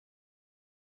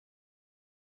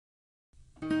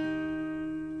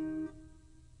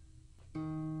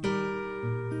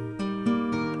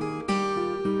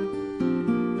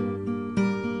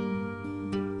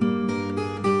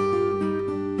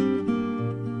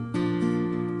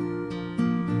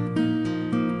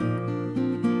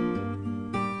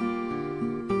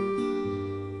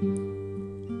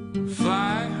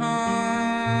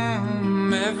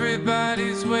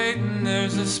everybody's waiting.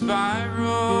 There's a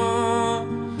spiral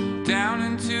down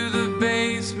into the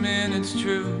basement, it's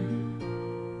true.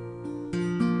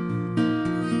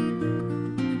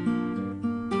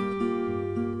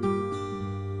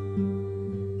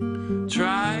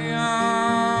 Try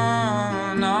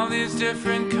on all these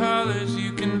different colors,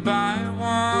 you can buy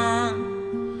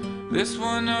one, this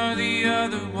one or the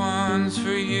other one's for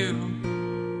you.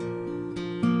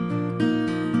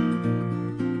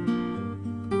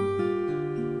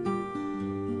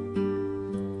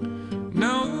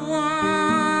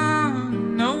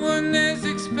 No one is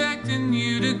expecting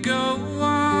you to go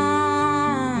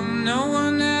on, no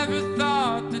one ever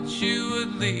thought that you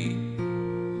would leave.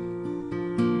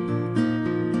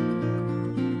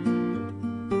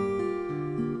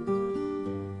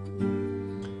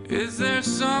 Is there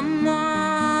someone,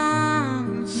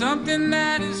 something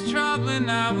that is troubling?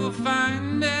 I will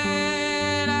find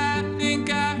it. I think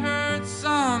I heard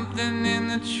something in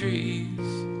the trees.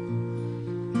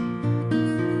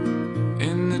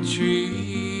 In the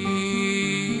trees.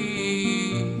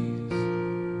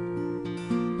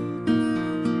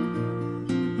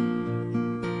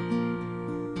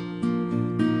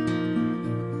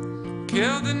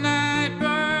 Kill the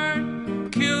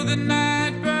nightbird, kill the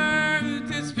nightbird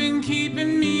that's been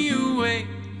keeping me awake.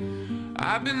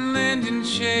 I've been lending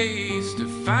chase to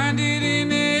find it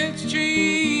in its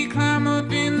tree. Climb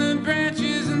up in the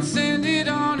branches and send it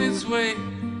on its way,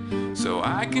 so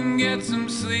I can get some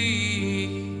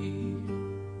sleep.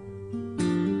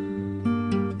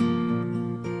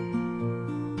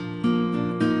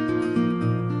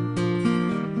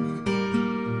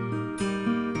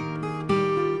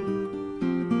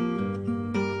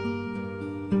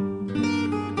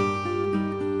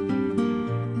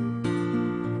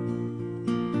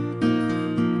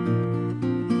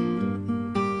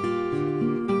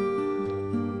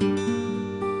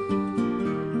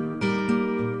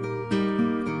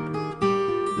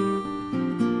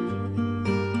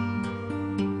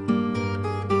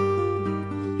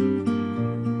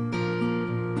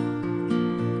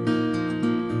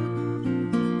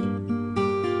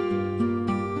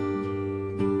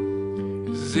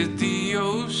 Is it the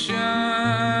ocean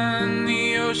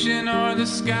or the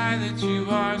sky that you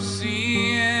are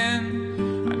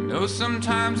seeing? I know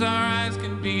sometimes our eyes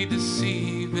can be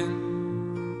deceiving.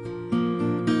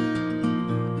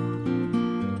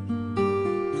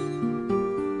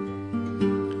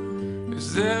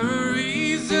 Is there a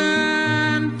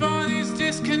reason for these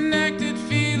disconnected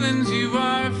feelings you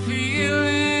are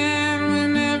feeling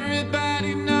when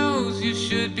everybody knows you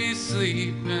should be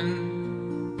sleeping?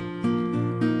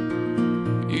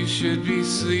 You should be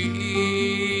sleeping.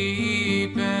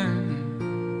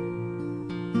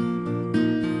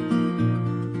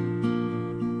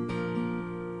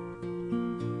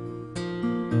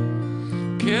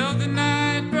 Kill the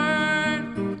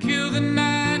nightbird, kill the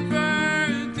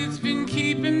nightbird that's been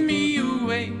keeping me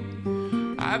awake.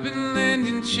 I've been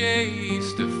lending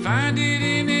chase to find it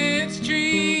in its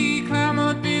tree. Climb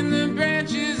up in the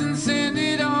branches and send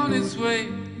it on its way,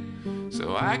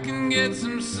 so I can get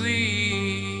some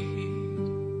sleep.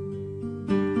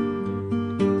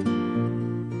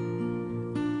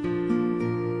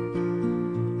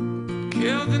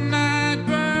 Kill the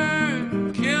nightbird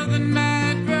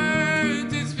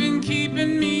that's been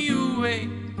keeping me awake.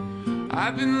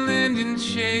 I've been lending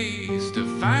chase to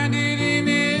find it in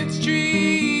its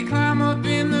tree. Climb up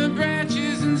in the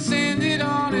branches and send it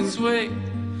on its way,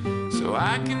 so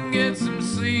I can get some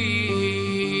sleep.